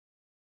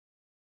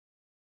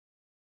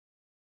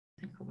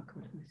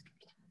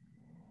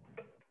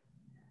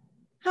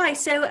Hi,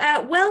 so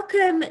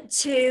welcome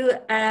to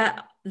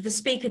the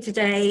speaker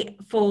today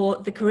for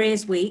the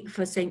Careers Week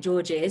for St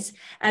George's.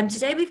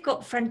 Today we've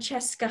got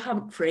Francesca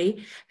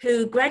Humfrey,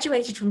 who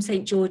graduated from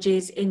St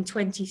George's in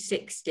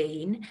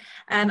 2016.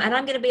 And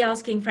I'm going to be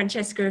asking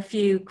Francesca a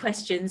few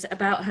questions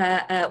about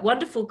her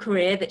wonderful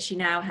career that she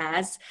now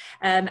has.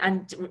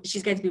 And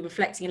she's going to be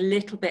reflecting a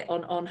little bit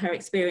on her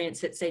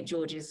experience at St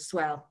George's as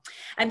well.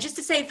 And just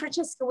to say,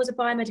 Francesca was a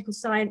biomedical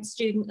science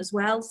student as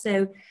well.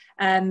 So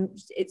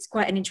it's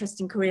quite an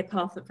interesting career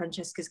path that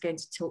Francesca is going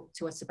to talk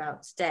to us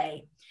about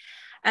today.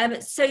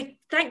 So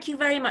thank you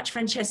very much,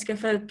 Francesca,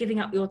 for giving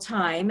up your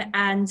time.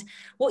 And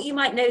what you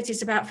might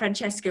notice about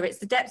Francesca, it's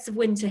the depths of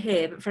winter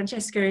here, but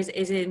Francesca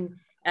is in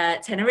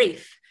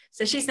Tenerife,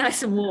 so she's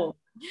nice and warm.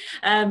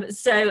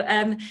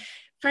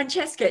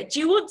 Francesca, do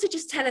you want to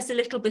just tell us a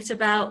little bit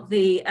about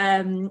the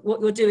what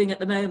you're doing at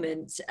the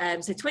moment?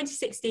 So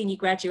 2016 you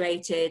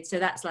graduated, so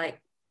that's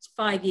like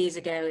 5 years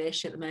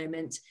ago-ish at the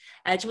moment.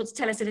 Do you want to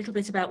tell us a little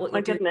bit about what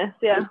you're doing? My goodness,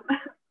 yeah.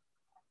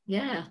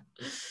 Yeah.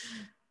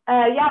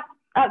 Yeah,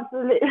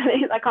 absolutely.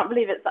 I can't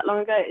believe it's that long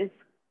ago. It's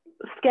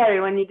scary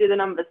when you do the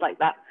numbers like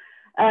that.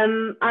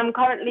 I'm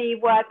currently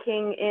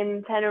working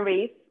in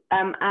Tenerife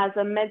as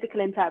a medical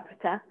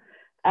interpreter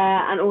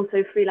and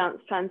also freelance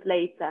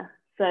translator.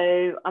 So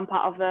I'm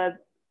part of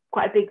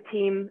quite a big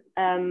team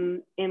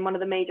in one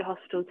of the major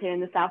hospitals here in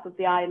the south of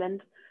the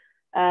island.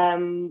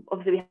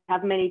 Obviously, we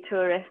have many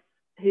tourists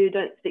who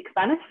don't speak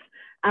Spanish,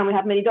 and we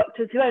have many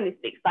doctors who only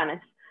speak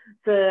Spanish.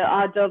 So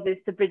our job is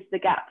to bridge the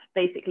gap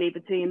basically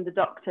between the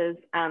doctors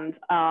and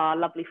our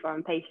lovely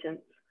foreign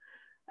patients.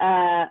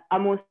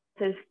 I'm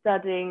also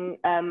studying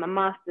a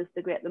master's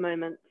degree at the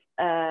moment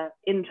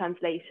in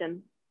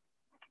translation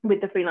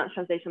with the freelance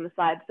translation on the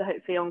side. So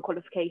hopefully on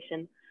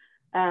qualification,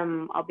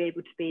 I'll be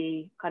able to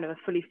be kind of a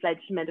fully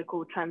fledged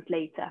medical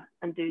translator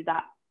and do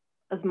that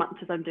as much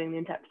as I'm doing the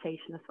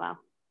interpretation as well.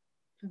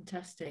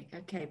 Fantastic.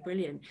 Okay,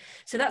 brilliant.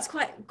 So that's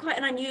quite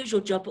an unusual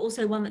job, but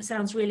also one that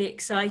sounds really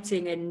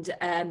exciting, and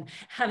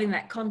having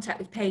that contact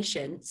with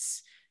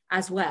patients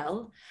as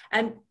well.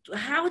 And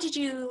how did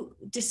you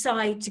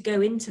decide to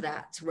go into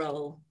that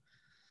role?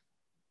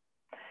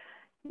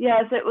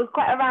 Yeah, so it was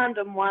quite a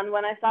random one.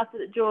 When I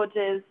started at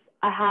George's,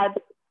 I had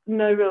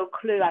no real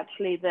clue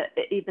actually that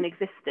it even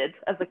existed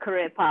as a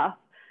career path.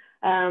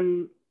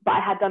 But I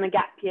had done a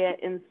gap year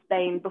in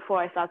Spain before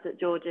I started at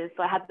George's,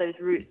 so I had those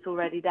roots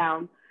already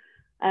down.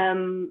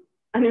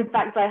 And in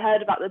fact, I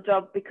heard about the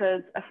job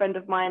because a friend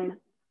of mine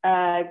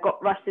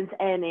got rushed into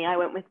A&E. I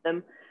went with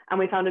them, and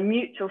we found a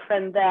mutual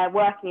friend there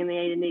working in the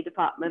A&E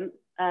department.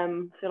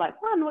 So like,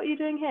 "Man, what are you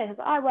doing here?" He's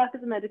like, "I work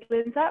as a medical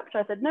interpreter."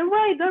 I said, no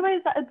way,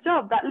 is that a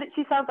job? That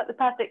literally sounds like the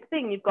perfect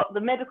thing. You've got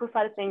the medical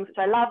side of things, which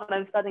I love and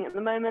I'm studying at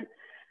the moment,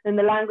 and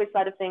the language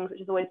side of things, which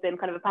has always been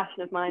kind of a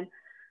passion of mine.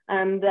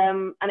 And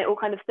it all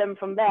kind of stemmed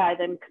from there. I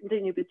then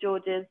continued with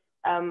George's,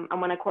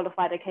 and when I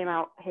qualified, I came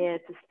out here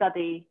to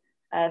study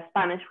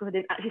Spanish, because I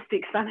didn't actually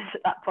speak Spanish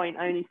at that point.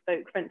 I only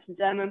spoke French and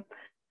German,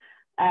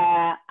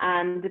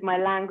 and did my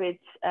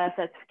language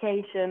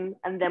certification,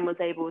 and then was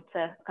able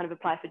to kind of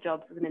apply for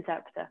jobs as an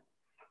interpreter.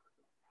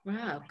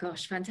 Wow,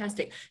 gosh,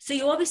 fantastic. So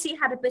you obviously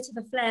had a bit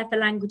of a flair for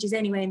languages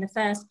anyway in the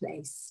first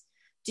place.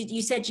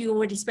 You said you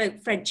already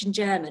spoke French and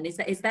German. Is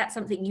that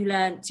something you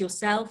learnt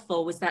yourself,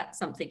 or was that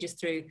something just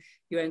through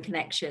your own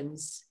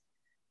connections?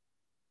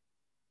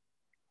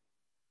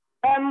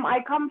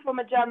 I come from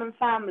a German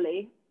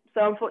family,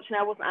 so unfortunately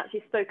I wasn't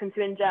actually spoken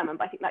to in German,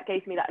 but I think that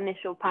gave me that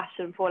initial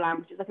passion for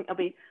languages. I think there'll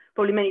be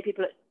probably many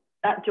people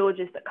at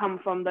George's that come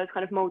from those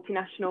kind of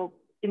multinational,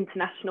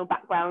 international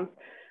backgrounds,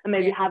 and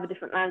maybe have a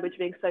different language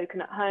being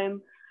spoken at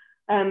home.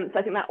 So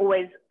I think that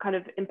always kind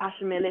of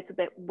impassioned me a little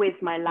bit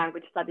with my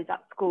language studies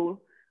at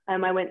school.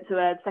 I went to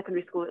a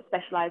secondary school that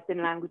specialised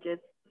in languages,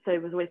 so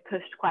it was always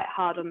pushed quite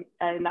hard on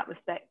in that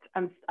respect.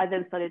 And I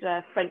then studied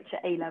French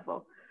at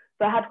A-level.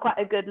 So I had quite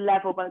a good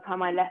level by the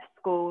time I left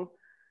school.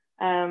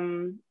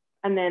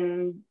 And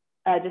then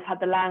just had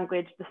the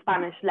language, the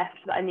Spanish left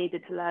that I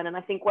needed to learn. And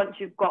I think once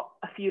you've got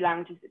a few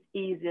languages, it's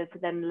easier to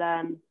then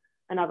learn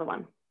another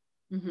one.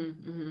 Mm-hmm,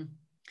 mm-hmm.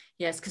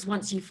 Yes, because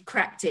once you've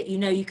cracked it, you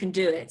know you can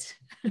do it.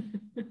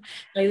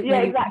 Yeah,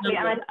 exactly.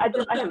 And I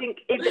think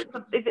if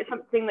it's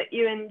something that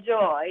you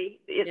enjoy,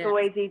 it's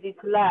always easy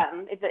to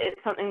learn. If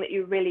it's something that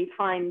you really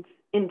find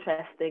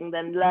interesting,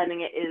 then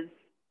learning it is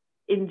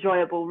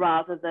enjoyable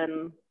rather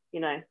than,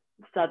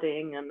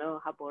 studying and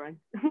how boring.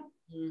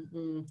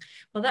 Mm-hmm.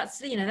 Well,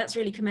 that's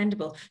really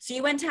commendable. So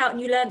you went out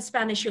and you learned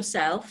Spanish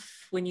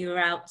yourself when you were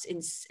out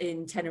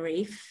in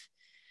Tenerife,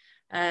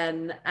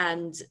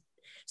 and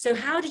so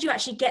how did you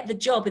actually get the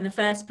job in the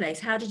first place?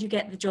 How did you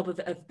get the job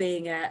of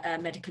being a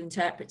medical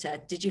interpreter?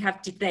 Did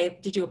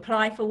you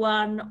apply for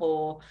one,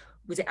 or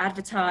was it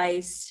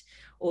advertised,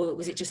 or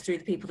was it just through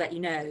the people that you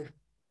know?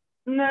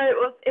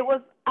 No, it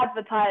was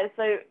advertised.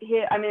 So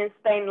here, I mean, in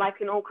Spain,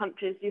 like in all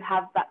countries, you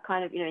have that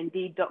kind of,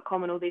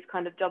 Indeed.com and all these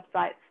kind of job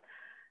sites.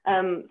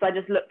 So I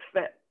just looked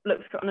for it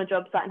on a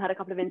job site and had a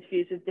couple of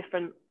interviews with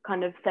different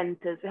kind of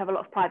centres. We have a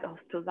lot of private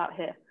hospitals out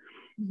here.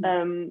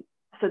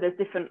 So there's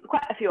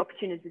quite a few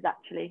opportunities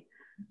actually.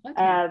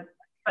 Okay.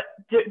 But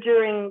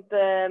during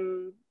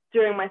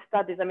my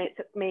studies, I mean, it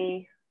took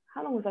me,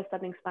 how long was I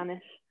studying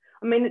Spanish?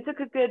 I mean, it took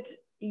a good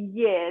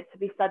year to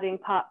be studying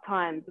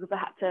part-time because I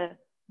had to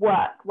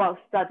work while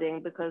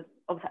studying because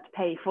obviously I had to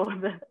pay for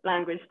the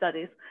language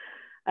studies.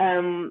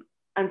 And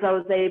so I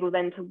was able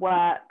then to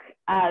work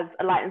as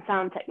a light and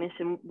sound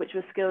technician, which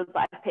were skills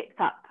that I picked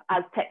up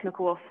as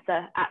technical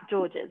officer at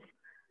George's.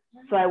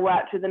 So I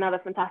worked with another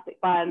fantastic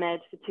biomed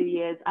for 2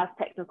 years as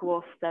technical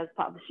officer as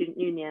part of the student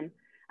union.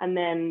 And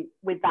then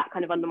with that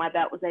kind of under my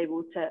belt, was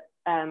able to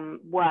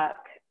work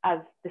as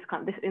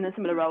this in a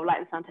similar role, light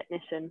and sound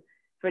technician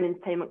for an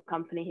entertainment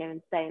company here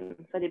in Spain.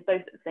 So I did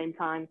both at the same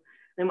time.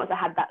 And then once I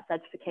had that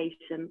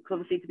certification, because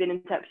obviously to be an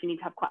interpreter, you need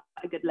to have quite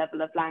a good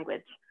level of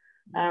language.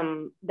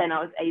 Then I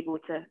was able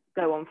to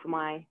go on for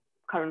my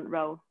current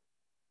role.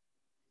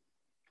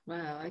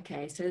 Wow,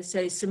 okay.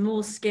 So some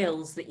more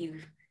skills that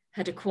you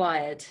had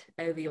acquired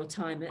over your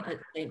time at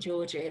St.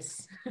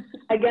 George's.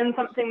 Again,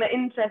 something that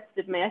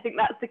interested me. I think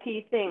that's the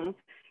key thing.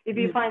 If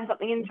you find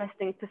something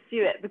interesting,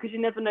 pursue it, because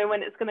you never know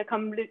when it's going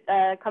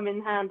to come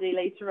in handy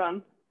later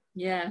on.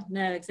 Yeah,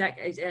 no,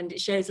 exactly. And it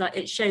shows that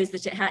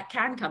it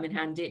can come in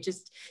handy. It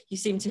just, you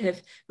seem to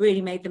have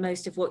really made the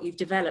most of what you've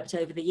developed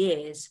over the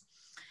years.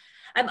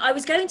 I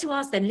was going to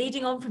ask then,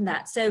 leading on from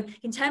that, so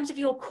in terms of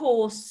your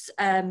course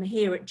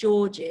here at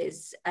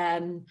George's,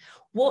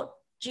 what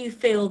do you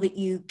feel that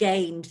you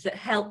gained that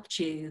helped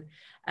you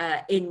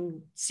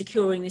in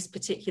securing this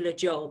particular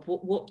job?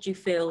 What do you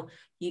feel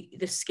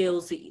the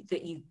skills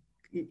that you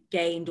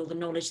gained, or the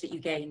knowledge that you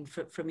gained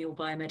from your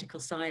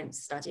biomedical science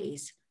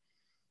studies?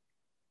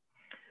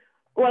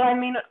 Well, I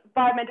mean,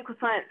 biomedical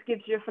science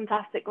gives you a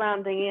fantastic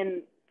grounding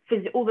in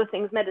all the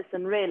things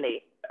medicine,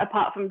 really.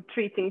 Apart from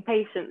treating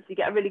patients, you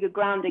get a really good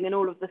grounding in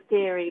all of the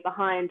theory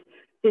behind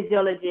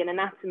physiology and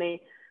anatomy,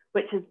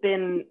 which has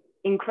been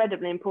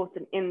incredibly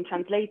important in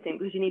translating,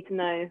 because you need to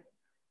know,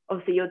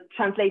 obviously you're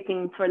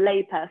translating for a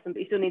lay person, but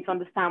you still need to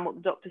understand what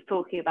the doctor's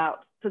talking about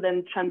to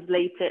then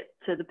translate it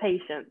to the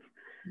patient.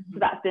 So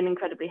that's been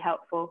incredibly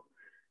helpful.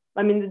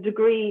 I mean, the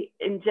degree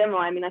in general,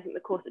 I mean, I think the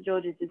course at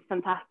George's is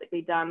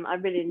fantastically done. I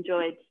really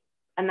enjoyed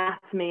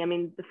anatomy. I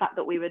mean, the fact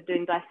that we were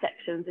doing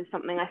dissections is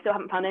something I still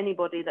haven't found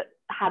anybody that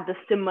had the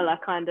similar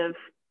kind of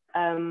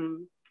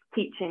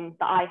teaching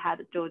that I had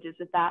at George's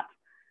with that.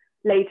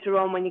 Later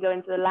on, when you go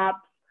into the labs,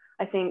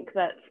 I think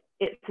that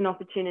it's an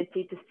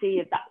opportunity to see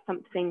if that's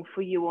something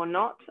for you or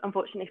not.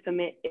 Unfortunately for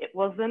me, it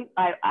wasn't.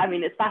 I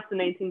mean, it's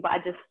fascinating, but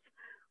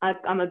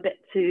I'm got a bit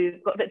too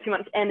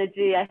much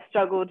energy. I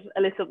struggled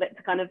a little bit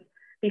to kind of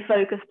be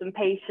focused and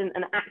patient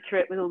and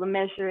accurate with all the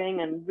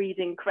measuring and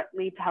reading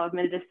correctly to have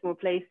medicinal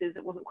places.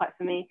 It wasn't quite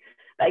for me.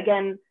 But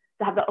again,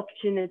 to have the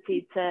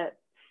opportunity to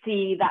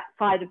see that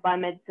side of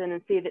biomedicine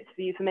and see if it's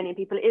for you, for many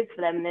people it is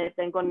for them. They've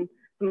then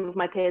some of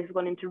my peers have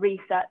gone into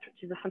research,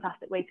 which is a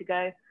fantastic way to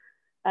go.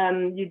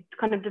 You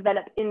kind of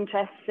develop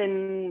interests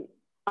in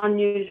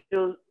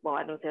unusual, well,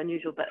 I don't say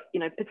unusual, but,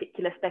 you know,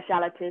 particular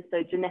specialities.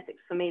 So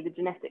genetics, for me, the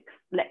genetics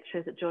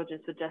lectures at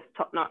George's were just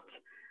top notch.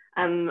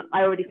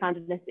 I already found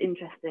it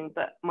interesting,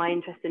 but my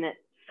interest in it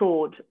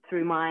soared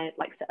through my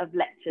set of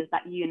lectures,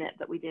 that unit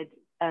that we did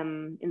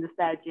in the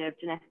third year of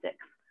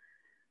genetics.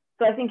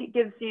 So I think it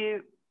gives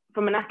you,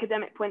 from an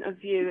academic point of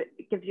view,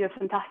 it gives you a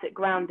fantastic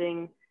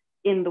grounding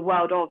in the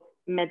world of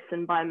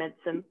medicine,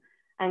 biomedicine,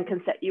 and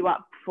can set you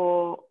up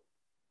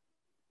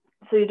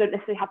so you don't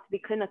necessarily have to be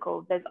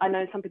clinical. I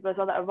know some people as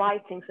well that are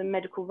writing, some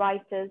medical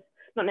writers,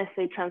 not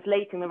necessarily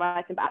translating the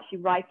writing, but actually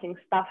writing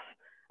stuff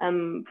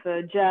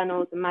for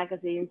journals and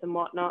magazines and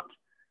whatnot.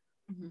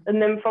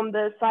 And then from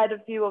the side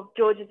of view of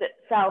George's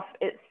itself,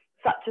 it's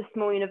such a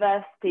small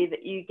university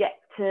that you get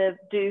to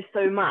do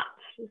so much.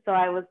 So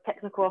I was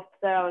technical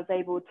officer. I was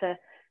able to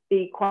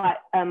be quite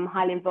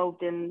highly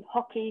involved in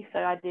hockey. So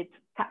I did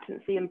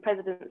captaincy and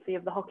presidency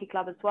of the hockey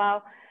club as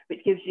well,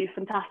 which gives you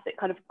fantastic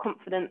kind of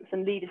confidence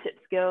and leadership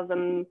skills.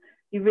 And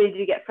you really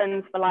do get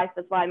friends for life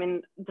as well. I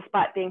mean,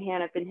 despite being here,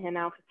 and I've been here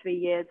now for 3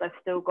 years, I've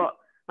still got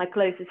my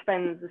closest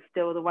friends are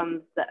still the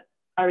ones that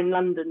are in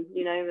London.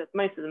 You know,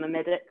 most of them are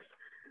medics,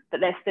 but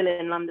they're still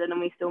in London,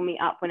 and we still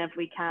meet up whenever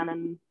we can.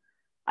 And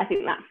I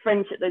think that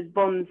friendship, those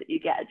bonds that you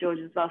get at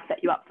George's as well,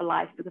 set you up for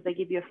life, because they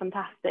give you a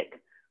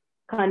fantastic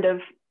kind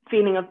of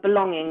feeling of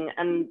belonging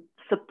and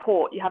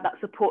support. You have that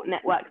support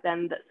network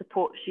then that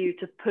supports you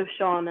to push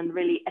on and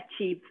really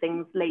achieve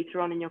things later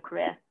on in your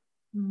career.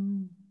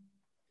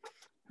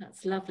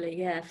 That's lovely.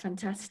 Yeah,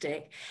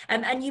 fantastic.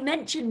 And you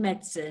mentioned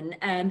medicine.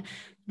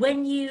 Were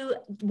you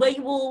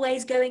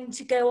always going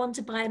to go on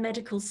to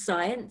biomedical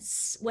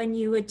science when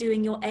you were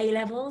doing your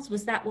A-levels?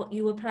 Was that what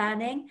you were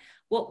planning?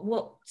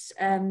 Because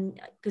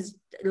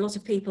a lot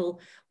of people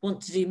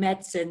want to do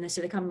medicine,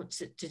 so they come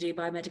to do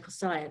biomedical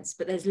science,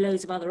 but there's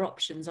loads of other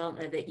options, aren't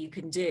there, that you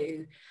can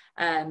do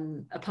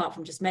apart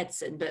from just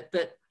medicine.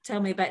 But tell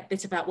me a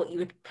bit about what you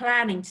were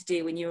planning to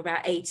do when you were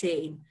about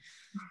 18.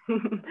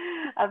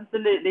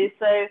 Absolutely.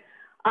 So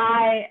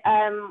I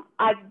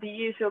had the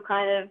usual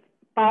kind of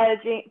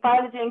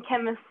biology and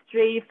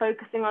chemistry,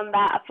 focusing on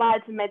that,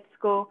 applied to med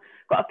school,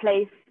 got a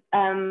place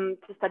to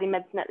study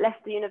medicine at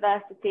Leicester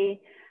University.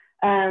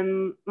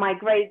 My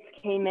grades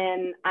came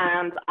in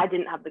and I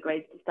didn't have the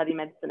grades to study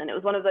medicine. And it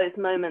was one of those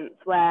moments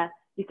where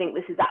you think,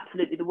 this is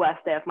absolutely the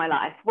worst day of my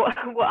life. What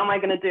am I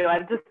going to do?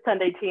 I've just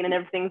turned 18 and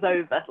everything's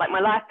over. Like, my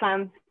life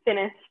plan's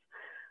finished.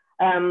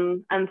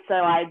 And so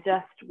I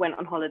just went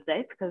on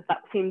holiday because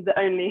that seemed the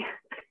only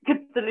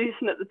good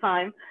solution at the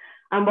time.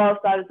 And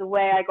whilst I was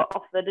away, I got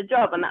offered a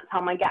job, and that's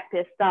how my gap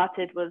year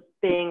started, was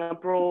being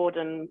abroad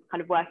and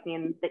kind of working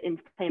in the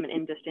entertainment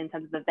industry in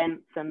terms of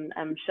events and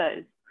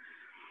shows.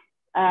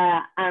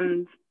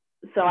 And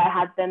so I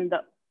had then the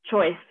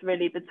choice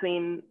really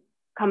between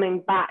coming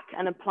back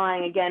and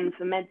applying again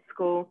for med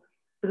school,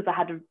 because I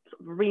had a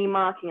sort of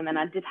remarking, and then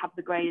I did have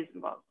the grades,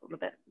 well, a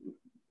bit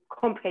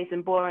complicated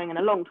and boring and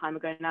a long time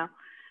ago now.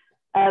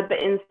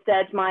 But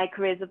instead, my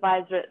careers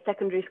advisor at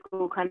secondary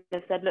school kind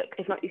of said, look,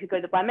 if not, you could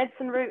go the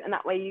biomedicine route, and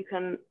that way you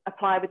can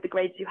apply with the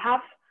grades you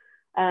have,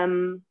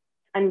 and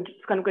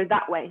just kind of go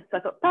that way. So I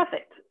thought,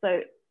 perfect.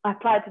 So I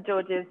applied to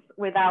George's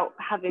without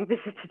having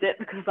visited it,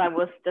 because I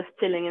was just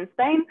chilling in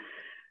Spain.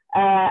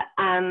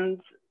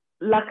 And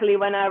luckily,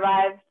 when I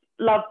arrived,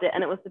 loved it,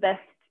 and it was the best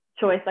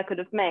choice I could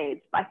have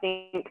made. But I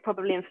think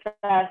probably in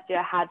first year,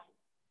 I had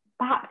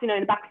perhaps, you know,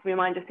 in the back of your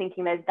mind, you're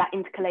thinking there's that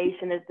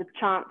intercalation, there's the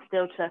chance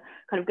still to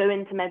kind of go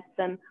into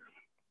medicine.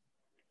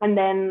 And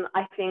then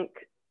I think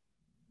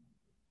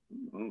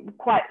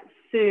quite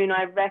soon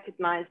I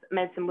recognised that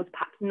medicine was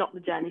perhaps not the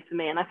journey for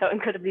me. And I felt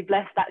incredibly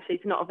blessed actually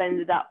to not have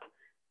ended up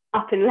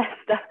in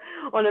Leicester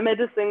on a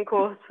medicine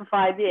course for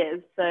 5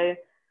 years. So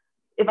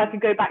if I could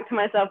go back to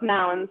myself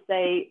now and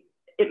say,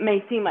 it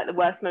may seem like the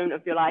worst moment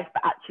of your life,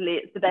 but actually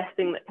it's the best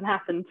thing that can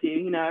happen to you,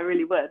 you know, I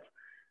really would.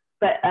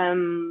 But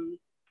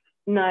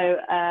no,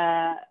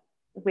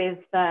 with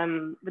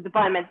the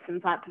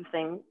biomedicine type of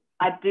thing,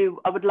 I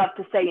would love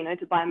to say, you know,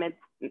 to biomedics,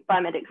 if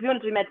you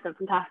want to do medicine,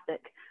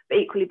 fantastic, but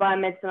equally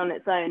biomedicine on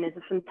its own is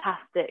a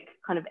fantastic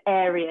kind of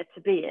area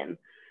to be in,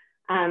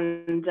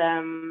 and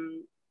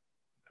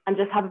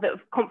just have a bit of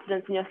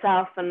confidence in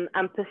yourself and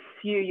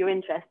pursue your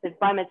interest. If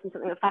biomedicine is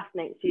something that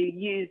fascinates you,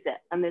 use it,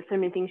 and there's so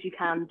many things you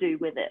can do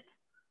with it.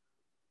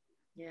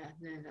 Yeah,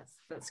 no,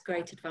 that's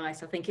great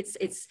advice. I think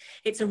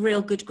it's a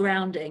real good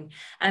grounding,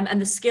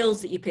 and the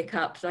skills that you pick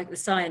up, like the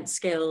science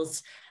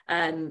skills,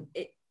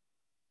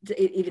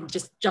 even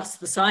just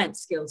the science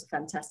skills are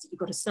fantastic. You've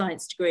got a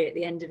science degree at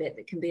the end of it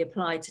that can be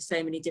applied to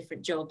so many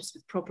different jobs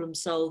with problem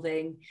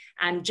solving,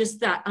 and just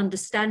that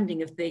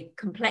understanding of the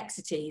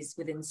complexities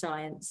within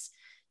science.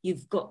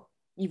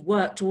 You've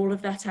worked all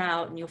of that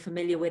out and you're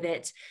familiar with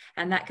it,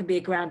 and that can be a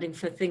grounding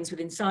for things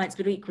within science,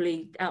 but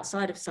equally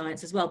outside of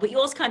science as well. But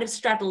yours kind of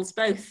straddles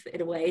both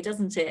in a way,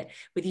 doesn't it,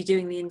 with you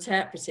doing the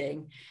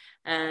interpreting?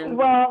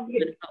 Well,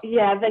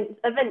 yeah,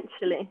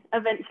 eventually,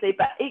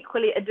 but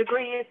equally a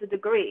degree is a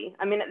degree.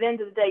 I mean, at the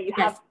end of the day, you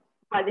have,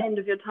 by the end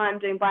of your time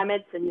doing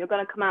biomedicine, you're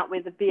going to come out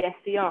with a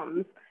BSc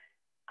Hons.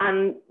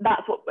 And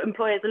that's what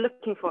employers are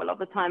looking for a lot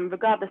of the time,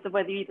 regardless of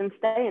whether you even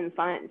stay in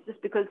science.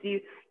 Just because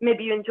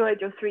maybe you enjoyed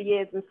your 3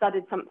 years and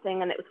studied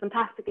something and it was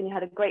fantastic and you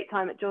had a great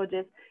time at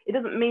George's, it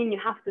doesn't mean you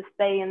have to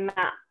stay in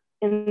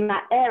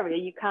that area.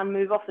 You can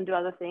move off and do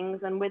other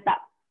things. And with that,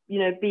 you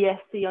know,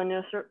 BSc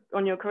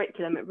on your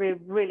curriculum, it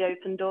really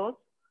opened doors.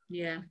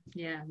 Yeah,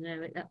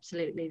 no,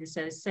 absolutely.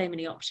 There's so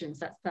many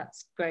options.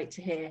 That's great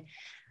to hear.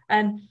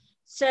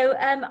 So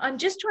I'm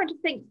just trying to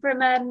think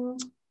from.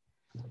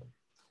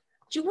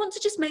 Do you want to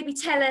just maybe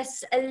tell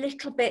us a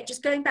little bit,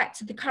 just going back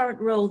to the current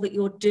role that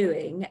you're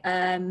doing,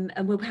 and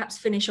we'll perhaps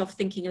finish off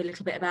thinking a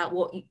little bit about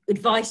what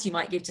advice you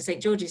might give to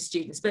St. George's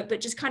students, but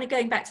just kind of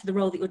going back to the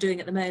role that you're doing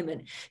at the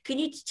moment. Can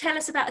you tell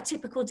us about a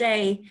typical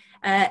day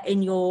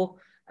in your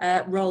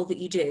role that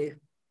you do?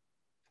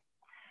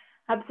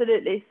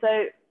 Absolutely. So,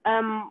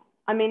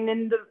 I mean,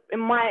 in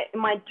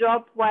my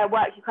job where I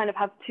work, you kind of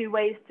have two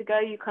ways to go.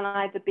 You can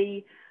either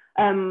be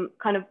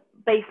kind of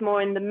based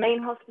more in the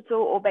main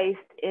hospital or based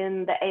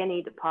in the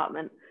A&E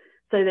department.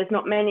 So there's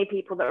not many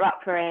people that are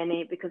up for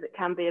A&E because it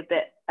can be a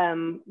bit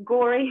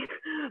gory.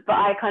 But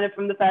I kind of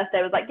from the first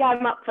day was like, yeah,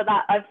 I'm up for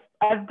that.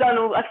 I've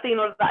seen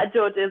all of that at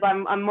George's.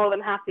 I'm more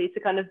than happy to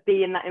kind of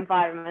be in that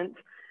environment.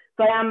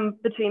 So I am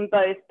between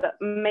both, but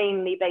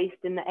mainly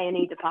based in the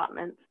A&E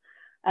department.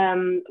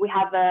 We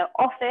have an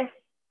office,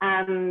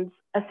 and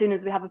as soon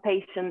as we have a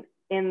patient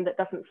in that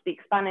doesn't speak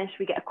Spanish,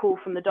 we get a call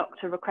from the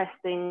doctor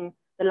requesting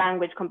the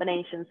language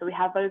combination. So we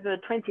have over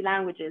 20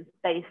 languages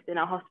based in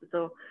our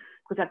hospital,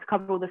 because we have to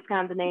cover all the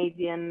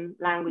Scandinavian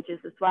languages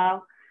as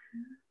well.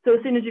 So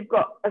as soon as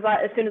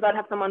I'd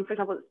have someone, for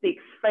example, that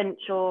speaks French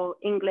or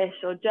English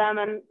or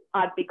German,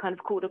 I'd be kind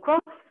of called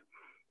across,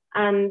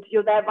 and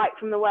you're there right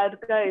from the word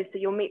go. So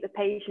you'll meet the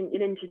patient,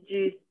 you'll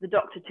introduce the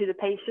doctor to the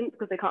patient,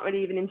 because they can't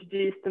really even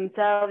introduce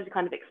themselves. You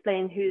kind of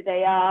explain who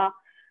they are.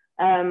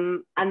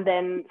 And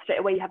then straight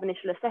away you have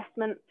initial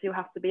assessment. So you'll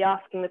have to be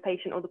asking the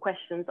patient all the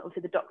questions that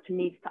obviously the doctor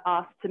needs to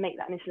ask to make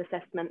that initial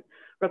assessment,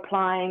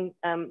 replying,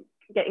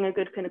 getting a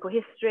good clinical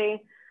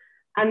history.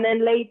 And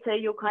then later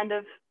you'll kind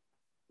of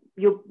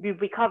you'll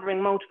be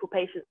covering multiple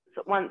patients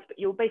at once, but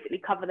you'll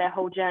basically cover their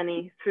whole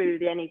journey through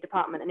the NE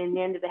department. And in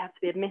the end, if they have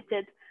to be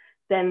admitted,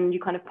 then you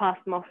kind of pass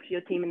them off to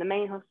your team in the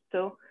main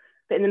hospital.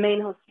 But in the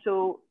main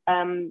hospital,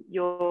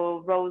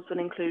 your roles will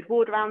include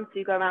ward rounds. So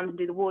you go around and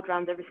do the ward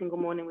rounds every single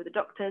morning with the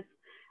doctors.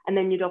 And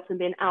then you'd often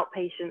be in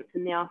outpatients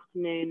in the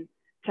afternoon,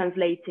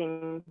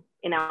 translating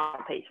in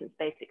outpatients,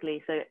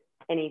 basically. So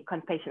any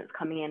kind of patients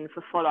coming in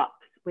for follow-ups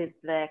with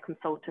their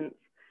consultants,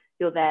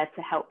 you're there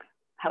to help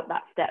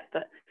that step.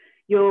 But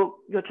you're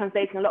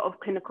translating a lot of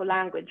clinical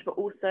language, but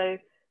also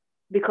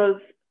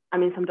because, I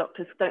mean, some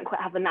doctors don't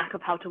quite have the knack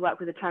of how to work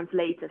with a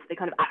translator, so they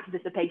kind of act as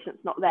if the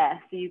patient's not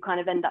there. So you kind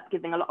of end up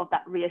giving a lot of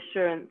that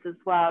reassurance as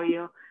well.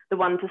 You're the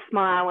one to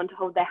smile and to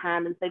hold their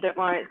hand and say, don't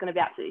worry, it's going to be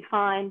absolutely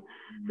fine.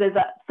 So there's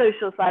that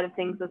social side of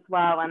things as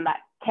well, and that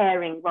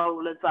caring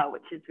role as well,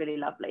 which is really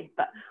lovely.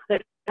 But I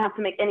don't have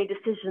to make any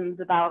decisions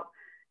about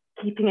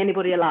keeping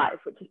anybody alive,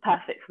 which is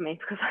perfect for me,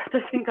 because I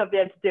don't think I'll be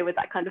able to deal with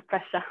that kind of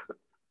pressure.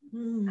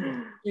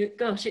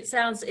 Gosh, it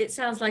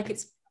sounds like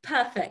it's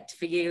perfect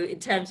for you in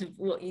terms of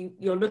what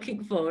you're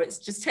looking for. It's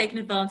just taken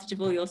advantage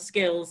of all your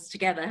skills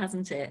together,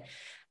 hasn't it?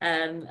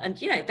 And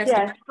best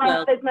of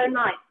both. There's no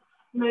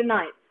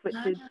nights, which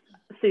is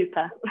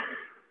super.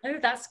 Oh,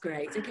 that's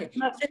great. Okay,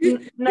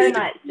 no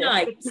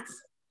nights.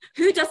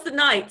 Who does the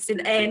nights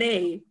in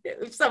A&E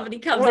if somebody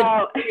comes in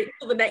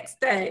for the next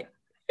day?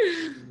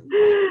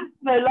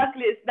 No,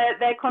 luckily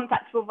they're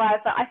contactable via.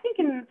 So I think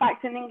in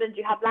fact in England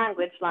you have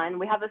language line.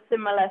 We have a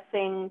similar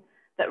thing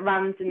that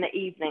runs in the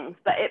evenings,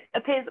 but it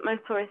appears that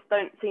most tourists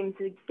don't seem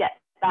to get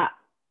that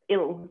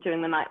ill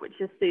during the night, which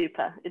is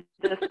super. It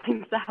just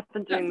seems to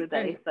happen during the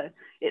day, so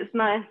it's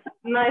nice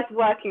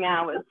working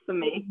hours for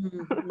me.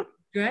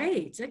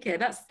 Great. Okay,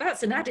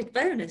 that's an added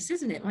bonus,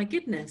 isn't it? My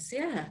goodness,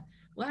 yeah.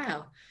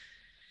 Wow.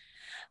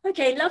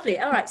 Okay, lovely.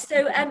 All right.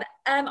 So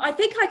I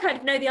think I kind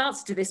of know the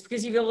answer to this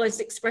because you've always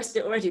expressed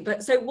it already.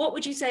 But so what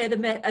would you say are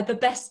the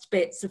best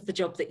bits of the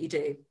job that you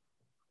do?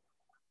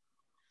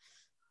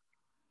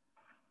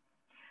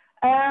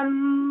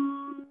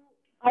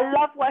 I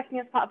love working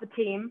as part of a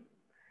team.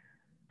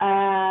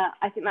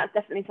 I think that's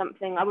definitely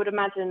something I would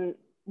imagine,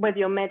 whether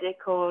you're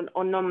medic or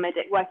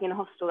non-medic, working in a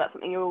hospital, that's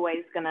something you're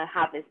always going to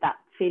have, is that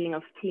feeling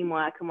of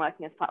teamwork and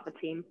working as part of a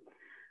team.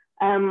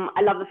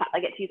 I love the fact that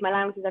I get to use my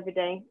languages every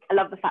day. I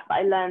love the fact that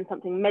I learn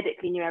something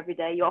medically new every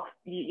day.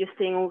 You're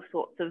seeing all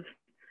sorts of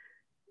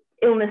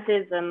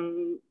illnesses,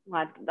 and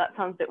well, that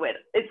sounds a bit weird.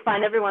 It's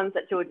fine, everyone's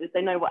at George's,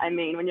 they know what I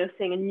mean. When you're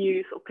seeing a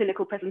new sort of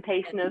clinical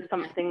presentation of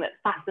something that's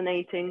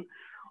fascinating,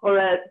 or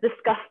a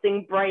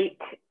disgusting break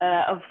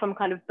of some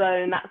kind of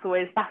bone, that's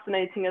always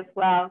fascinating as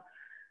well.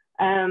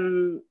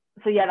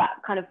 So yeah,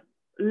 that kind of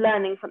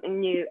learning something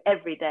new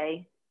every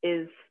day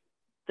is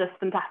just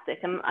fantastic.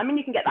 And I mean,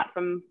 you can get that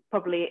from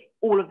probably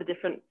all of the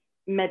different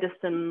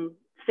medicine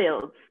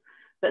fields,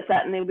 but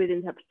certainly with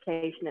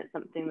interpretation, it's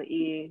something that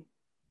you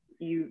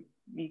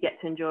get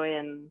to enjoy.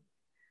 And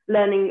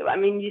learning, I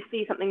mean, you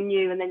see something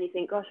new and then you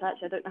think, gosh,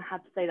 actually, I don't know how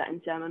to say that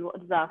in German, what a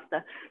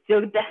disaster. So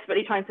you're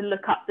desperately trying to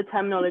look up the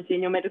terminology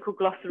in your medical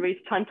glossaries,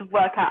 trying to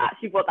work out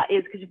actually what that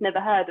is, because you've never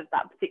heard of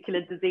that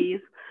particular disease.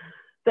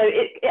 So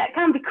it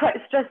can be quite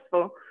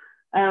stressful.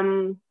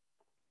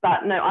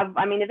 But no,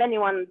 I mean, if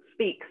anyone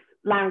speaks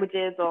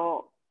languages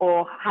or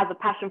has a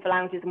passion for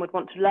languages and would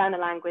want to learn a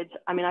language,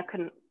 I mean, I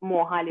couldn't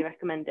more highly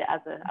recommend it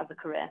as a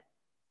career.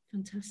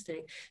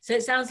 Fantastic. So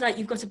it sounds like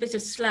you've got a bit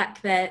of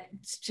slack there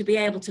to be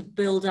able to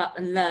build up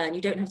and learn.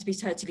 You don't have to be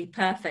totally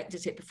perfect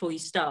at it before you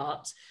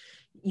start.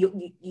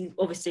 You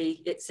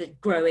obviously, it's a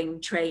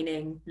growing,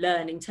 training,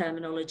 learning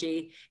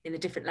terminology in the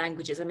different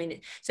languages. I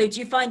mean, so do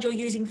you find you're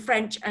using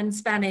French and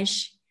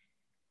Spanish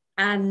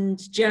and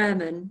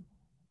German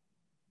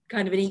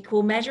kind of an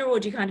equal measure,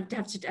 or do you kind of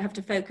have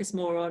to focus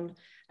more on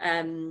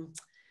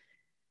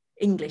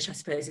English? I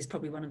suppose is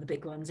probably one of the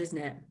big ones, isn't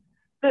it?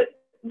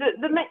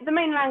 The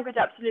main language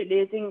absolutely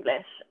is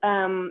English.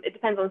 It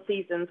depends on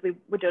seasons. We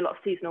do a lot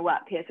of seasonal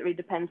work here, so it really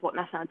depends what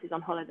nationality is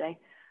on holiday.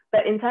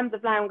 But in terms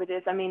of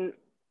languages, I mean,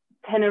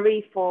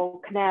 Tenerife or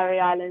Canary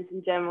Islands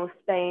in general,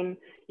 Spain,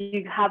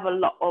 you have a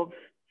lot of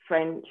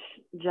French,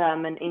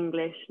 German,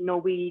 English,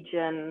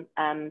 Norwegian,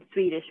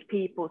 Swedish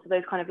people. So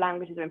those kind of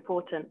languages are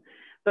important.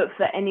 But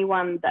for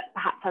anyone that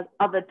perhaps has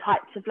other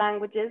types of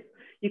languages,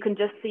 you can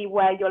just see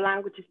where your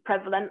language is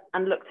prevalent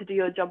and look to do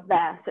your job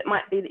there. So it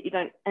might be that you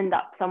don't end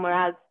up somewhere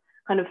as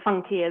kind of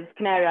funky as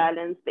Canary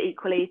Islands, but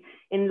equally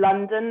in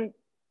London,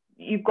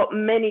 you've got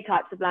many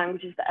types of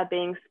languages that are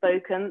being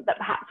spoken that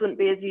perhaps wouldn't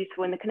be as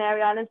useful in the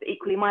Canary Islands, but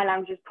equally my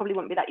languages probably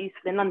wouldn't be that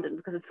useful in London,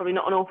 because there's probably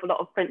not an awful lot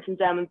of French and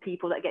German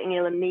people that are getting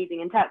ill and needing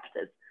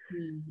interpreters.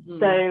 Mm-hmm.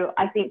 So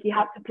I think you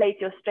have to play to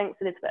your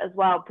strengths a little bit as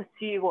well,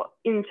 pursue what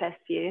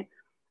interests you.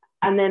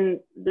 And then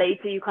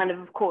later you kind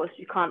of course,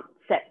 you can't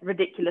set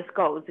ridiculous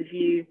goals if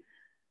you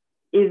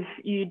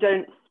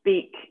don't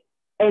speak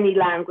any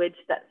language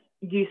that's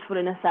useful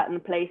in a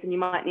certain place, and you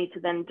might need to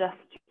then just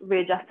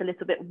readjust a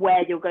little bit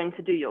where you're going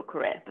to do your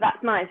career. But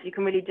that's nice. You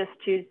can really just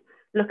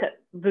look at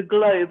the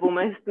globe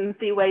almost and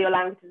see where your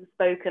language is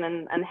spoken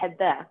and head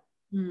there.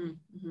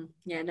 Mm-hmm.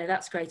 Yeah, no,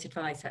 that's great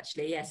advice,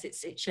 actually. Yes,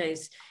 it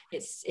shows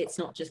it's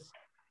not just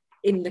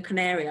in the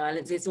Canary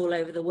Islands, it's all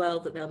over the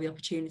world that there'll be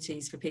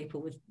opportunities for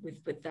people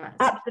with that.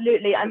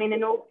 Absolutely. I mean,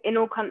 in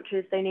all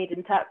countries they need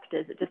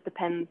interpreters. It just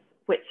depends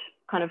which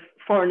kind of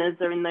foreigners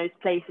are in those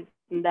places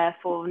and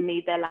therefore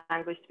need their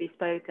language to be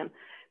spoken.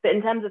 But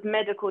in terms of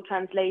medical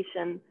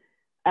translation,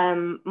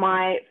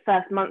 my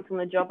first month on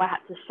the job, I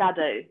had to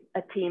shadow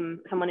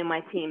someone in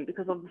my team,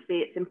 because obviously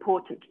it's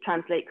important to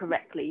translate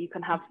correctly. You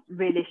can have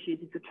real issues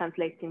if you're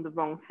translating the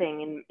wrong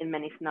thing in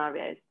many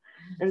scenarios.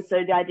 And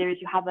so the idea is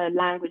you have a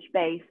language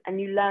base and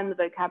you learn the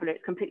vocabulary.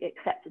 It's completely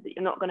accepted that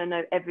you're not going to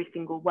know every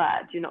single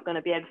word. You're not going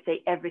to be able to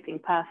say everything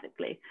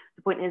perfectly.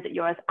 The point is that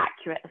you're as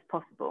accurate as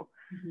possible.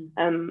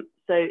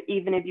 So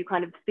even if you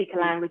kind of speak a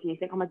language and you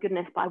think, oh my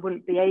goodness, but I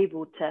wouldn't be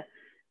able to,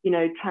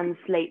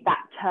 translate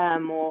that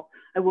term, or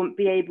I wouldn't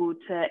be able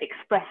to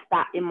express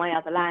that in my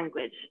other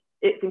language.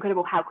 It's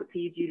incredible how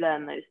quickly you do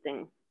learn those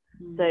things.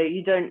 So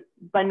you don't,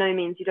 by no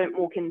means, you don't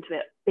walk into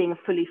it being a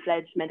fully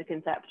fledged medical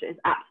interpreter. Is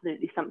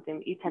absolutely something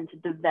that you tend to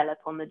develop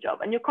on the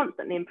job, and you're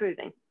constantly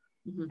improving.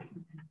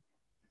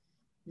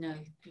 No,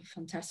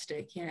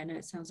 fantastic. Yeah, no,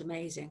 it sounds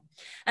amazing.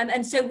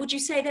 And so would you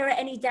say there are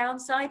any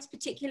downsides,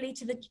 particularly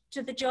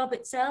to the job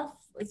itself?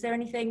 Is there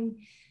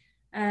anything,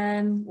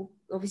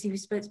 obviously we've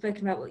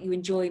spoken about what you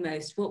enjoy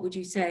most. What would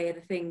you say are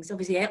the things?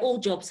 Obviously all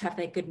jobs have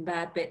their good and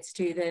bad bits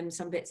to them,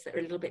 some bits that are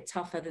a little bit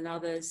tougher than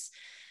others.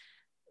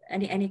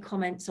 Any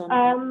comments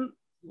on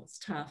what's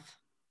tough?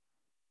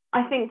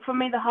 I think for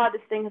me the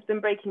hardest thing has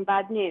been breaking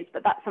bad news,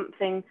 but that's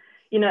something,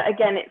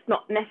 again,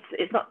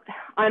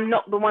 I'm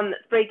not the one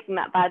that's breaking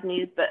that bad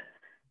news, but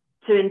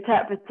to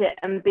interpret it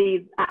and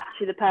be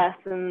actually the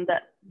person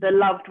that the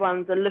loved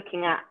ones are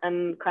looking at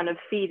and kind of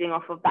feeding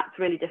off of, that's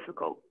really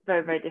difficult,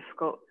 very, very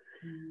difficult.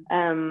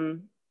 The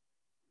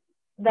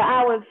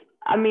hours,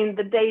 I mean,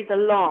 the days are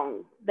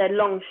long, they're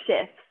long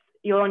shifts,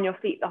 you're on your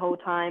feet the whole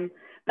time.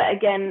 But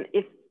again,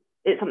 if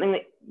it's something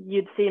that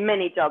you'd see in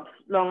many jobs,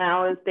 long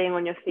hours, being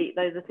on your feet,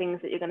 those are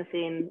things that you're going to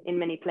see in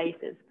many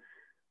places.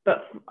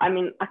 But I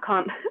mean, I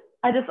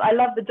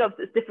love the jobs.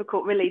 It's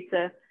difficult really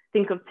to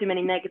think of too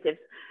many negatives.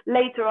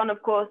 Later on,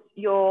 of course,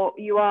 you're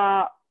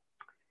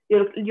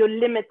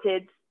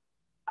limited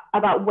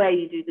about where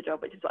you do the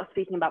job, which is what I was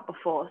speaking about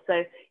before.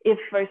 So if,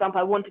 for example,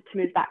 I wanted to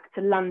move back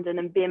to London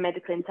and be a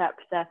medical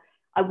interpreter,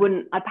 I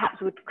perhaps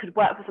could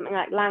work for something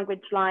like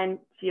Language Line,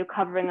 so you're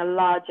covering a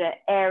larger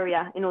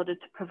area in order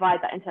to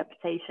provide that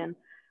interpretation.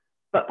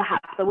 But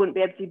perhaps I wouldn't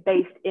be able to be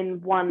based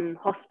in one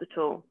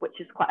hospital, which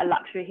is quite a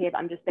luxury here, that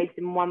I'm just based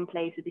in one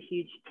place with a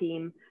huge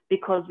team,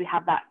 because we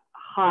have that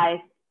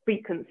high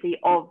frequency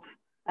of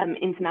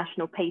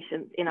international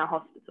patients in our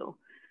hospital.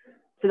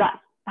 So that's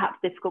perhaps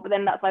difficult, but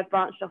then that's why I've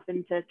branched off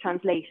into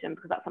translation,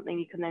 because that's something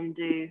you can then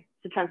do.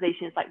 So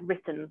translation is like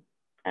written,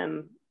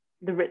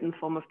 the written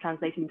form of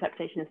translation.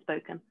 Interpretation is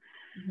spoken.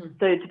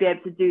 So to be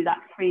able to do that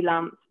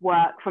freelance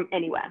work from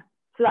anywhere.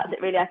 So that's it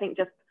really. I think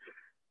just,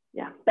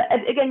 yeah. But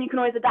again, you can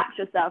always adapt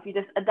yourself. You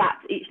just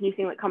adapt each new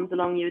thing that comes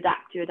along. You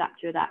adapt.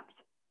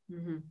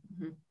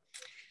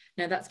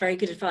 No, that's very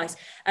good advice.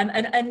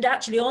 And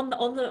actually on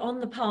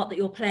the part that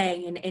you're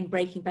playing in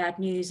Breaking Bad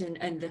News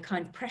and the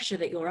kind of pressure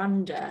that you're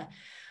under,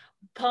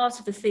 part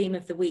of the theme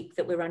of the week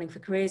that we're running for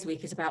Careers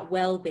Week is about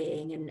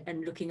well-being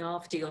and looking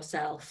after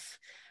yourself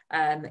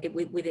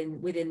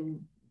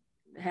within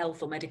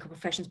health or medical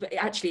professions, but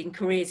actually in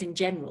careers in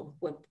general,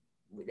 where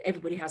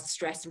everybody has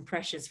stress and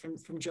pressures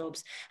from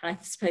jobs. And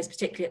I suppose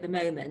particularly at the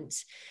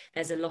moment,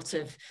 there's a lot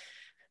of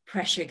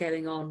pressure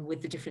going on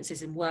with the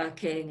differences in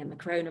working and the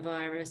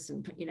coronavirus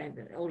and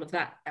all of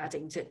that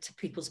adding to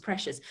people's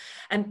pressures.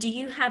 And do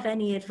you have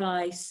any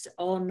advice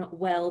on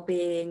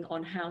well-being,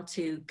 on how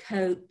to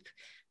cope?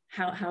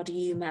 How do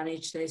you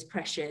manage those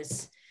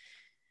pressures?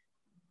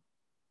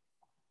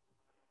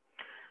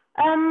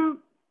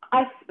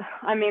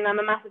 I mean, I'm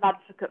a massive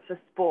advocate for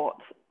sport.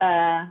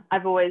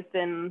 I've always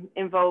been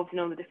involved in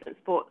all the different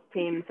sports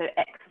teams, so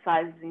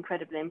exercise is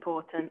incredibly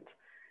important.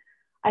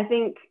 I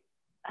think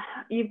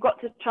you've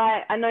got to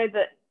try. I know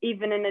that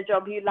even in a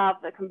job you love,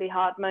 there can be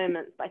hard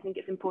moments, but I think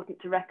it's important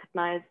to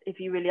recognize if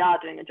you really are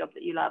doing a job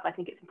that you love. I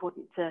think it's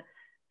important to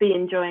be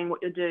enjoying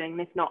what you're doing,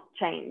 and if not,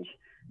 change.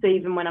 So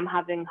even when I'm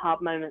having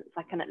hard moments,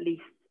 I can at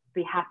least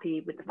be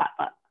happy with the fact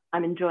that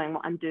I'm enjoying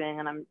what I'm doing,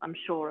 and I'm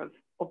sure of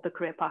the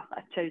career path that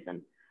I've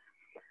chosen.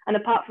 And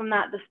apart from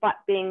that, despite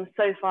being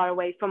so far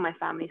away from my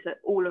family, so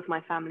all of my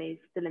family is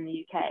still in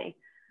the UK,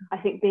 I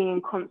think being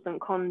in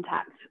constant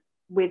contact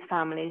with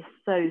family is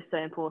so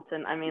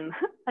important. I mean,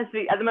 at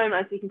the moment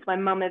I'm speaking to my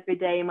mum every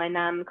day, my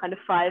nan kind of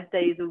 5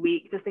 days a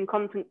week, just in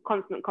constant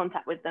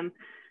contact with them,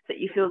 so that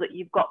you feel that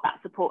you've got that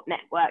support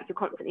network. You're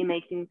constantly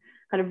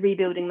kind of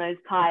rebuilding those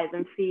ties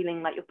and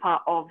feeling like you're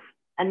part of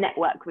a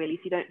network, really,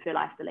 so you don't feel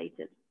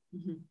isolated.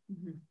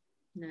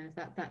 No,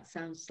 that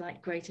sounds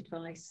like great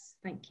advice.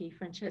 Thank you,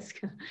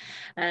 Francesca.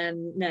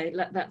 No,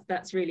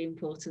 that's really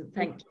important.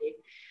 Thank you.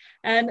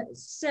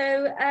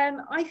 So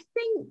I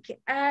think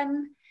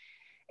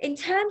in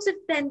terms of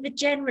then the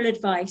general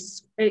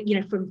advice,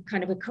 from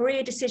kind of a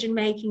career decision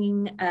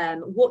making,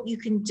 what you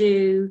can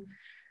do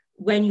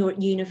when you're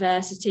at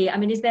university, I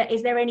mean, is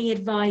there any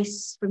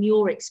advice from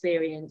your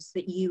experience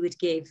that you would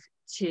give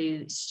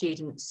to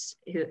students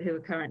who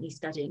are currently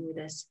studying with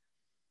us?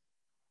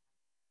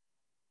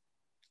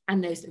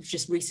 And those that have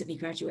just recently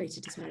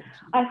graduated as well.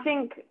 I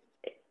think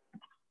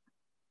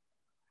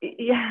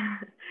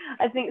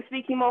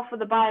speaking more for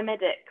the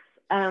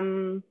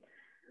biomedics,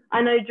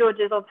 I know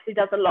George's obviously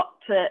does a lot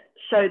to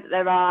show that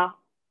there are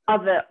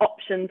other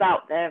options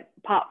out there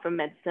apart from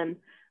medicine,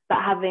 but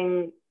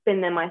having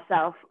been there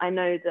myself, I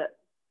know that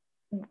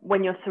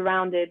when you're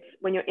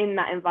in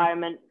that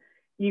environment,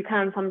 you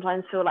can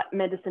sometimes feel like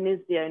medicine is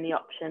the only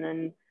option.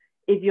 And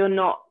if you're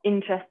not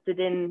interested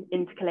in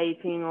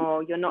intercalating,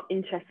 or you're not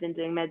interested in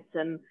doing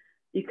medicine,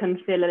 you can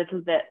feel a little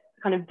bit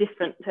kind of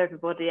different to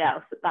everybody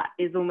else, that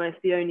is almost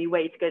the only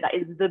way to go, that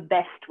is the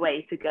best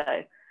way to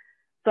go.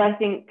 So I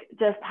think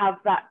just have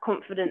that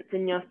confidence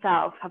in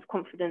yourself, have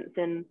confidence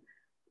in,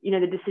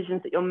 the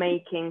decisions that you're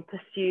making,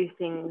 pursue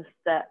things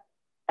that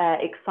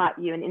excite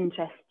you and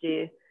interest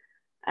you.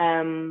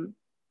 And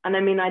I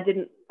mean, I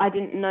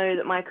didn't know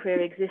that my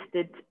career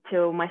existed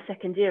till my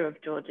second year of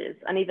George's.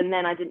 And even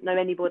then I didn't know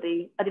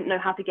anybody, I didn't know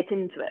how to get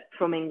into it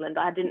from England.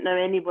 I didn't know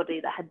anybody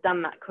that had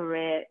done that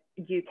career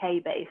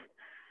UK based.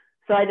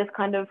 So I just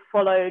kind of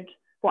followed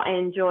what I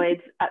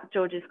enjoyed at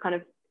George's, kind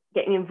of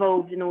getting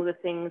involved in all the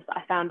things that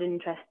I found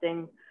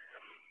interesting.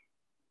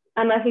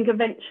 And I think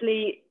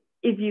eventually,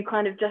 if you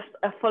kind of just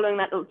are following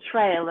that little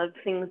trail of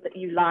things that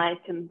you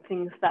like and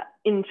things that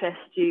interest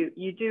you,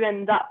 you do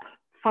end up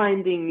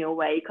finding your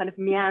way kind of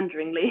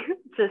meanderingly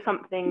to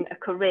something, a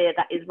career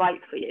that is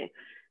right for you.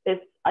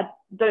 I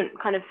don't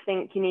kind of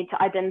think you need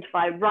to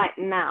identify right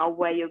now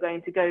where you're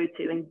going to go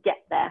to and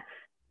get there.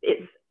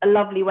 It's a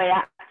lovely way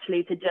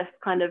actually to just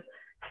kind of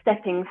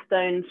stepping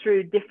stone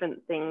through different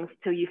things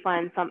till you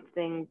find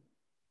something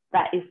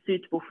that is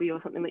suitable for you,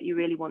 or something that you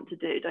really want to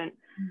do.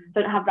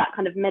 Don't have that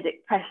kind of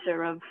medic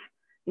pressure of,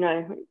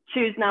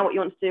 choose now what you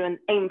want to do and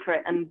aim for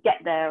it and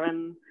get there.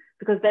 And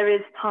because there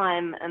is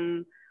time,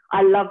 and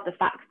I love the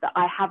fact that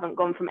I haven't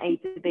gone from A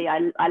to B.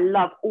 I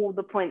love all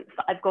the points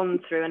that I've gone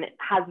through, and it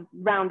has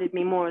rounded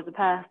me more as a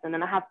person,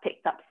 and I have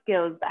picked up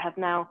skills that have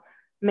now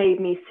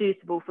made me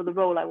suitable for the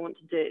role I want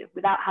to do.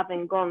 Without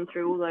having gone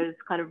through all those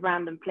kind of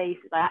random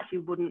places, I actually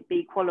wouldn't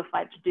be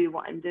qualified to do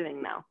what I'm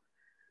doing now.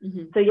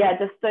 So yeah,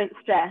 just don't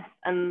stress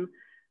and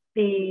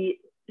be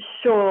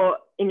sure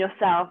in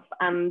yourself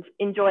and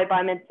enjoy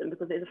biomedicine,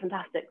 because it's a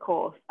fantastic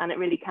course and it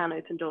really can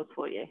open doors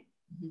for you.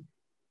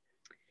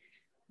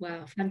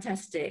 Wow,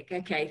 fantastic.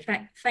 Okay,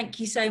 thank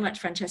you so much,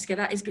 Francesca.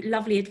 That is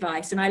lovely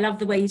advice. And I love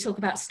the way you talk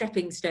about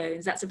stepping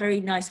stones. That's a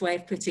very nice way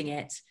of putting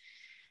it.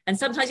 And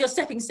sometimes your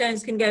stepping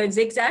stones can go in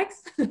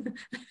zigzags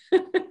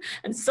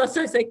and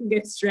sometimes they can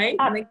go straight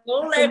and they go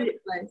all over the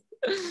place.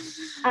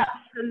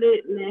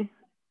 Absolutely.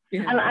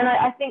 Yeah. And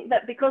I think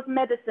that because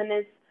medicine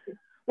is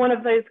one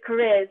of those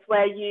careers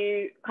where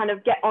you kind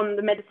of get on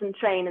the medicine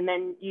train and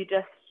then you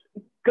just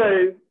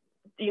go,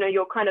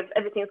 you're kind of,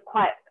 everything's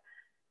quite,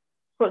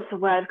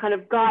 kind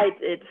of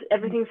guided,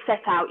 everything's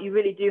set out. You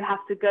really do have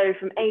to go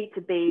from A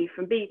to B,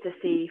 from B to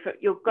C.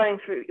 You're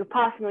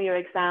passing all your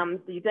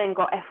exams, you've then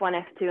got F1,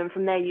 F2, and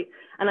from there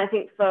and I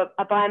think for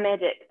a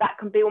biomedic, that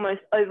can be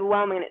almost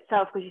overwhelming in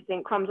itself, because you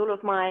think, crumbs, all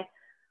of my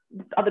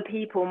other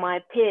people, my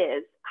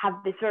peers, have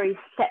this very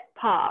set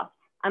path,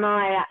 and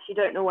I actually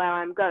don't know where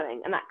I'm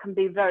going, and that can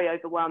be very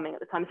overwhelming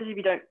at the time, especially if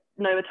you don't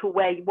know at all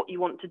what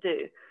you want to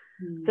do.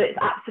 So it's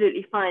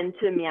absolutely fine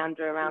to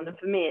meander around, and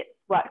for me it's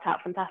worked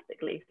out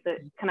fantastically, so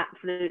it can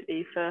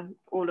absolutely for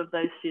all of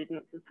those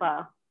students as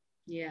well.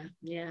 Yeah,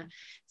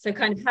 so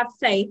kind of have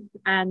faith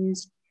and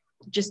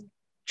just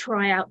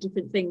try out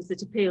different things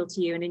that appeal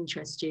to you and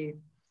interest you.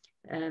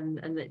 And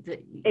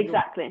that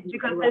exactly,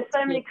 because there's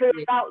so many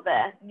careers out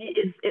there.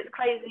 It's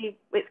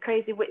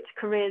crazy which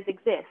careers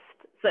exist.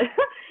 So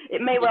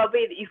it may well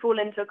be that you fall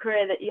into a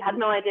career that you had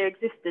no idea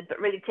existed, but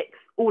really ticks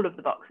all of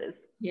the boxes.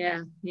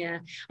 Yeah.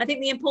 I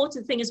think the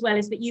important thing as well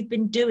is that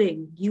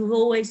you've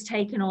always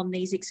taken on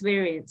these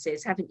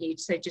experiences, haven't you?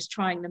 So just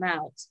trying them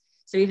out.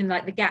 So even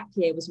like the gap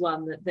year was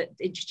one that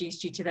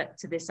introduced you to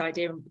this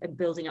idea of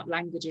building up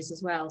languages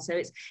as well.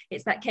 So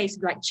it's that case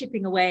of like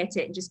chipping away at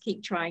it and just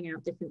keep trying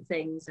out different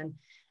things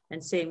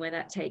and seeing where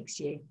that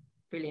takes you.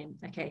 Brilliant.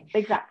 Okay.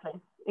 Exactly.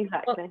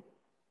 Well,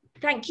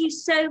 thank you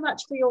so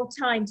much for your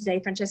time today,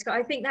 Francesca.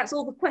 I think that's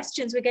all the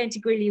questions we're going to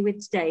grill you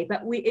with today,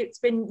 but it's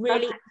been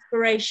really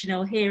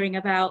inspirational hearing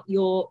about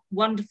your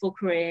wonderful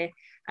career.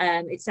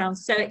 It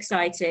sounds so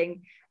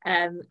exciting.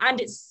 And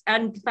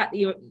the fact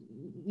that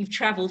you've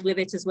travelled with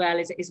it as well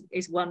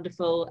is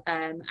wonderful.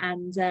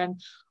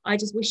 I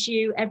just wish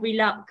you every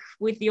luck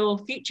with your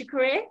future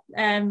career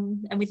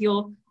and with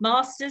your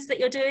masters that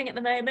you're doing at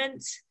the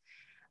moment.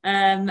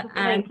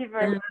 Thank you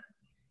very much.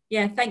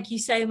 Yeah, thank you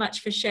so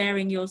much for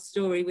sharing your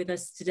story with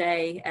us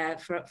today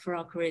for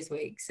our Careers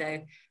Week.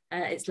 So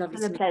it's lovely.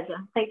 It's a pleasure.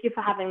 Thank you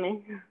for having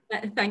me.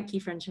 Thank you,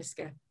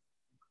 Francesca.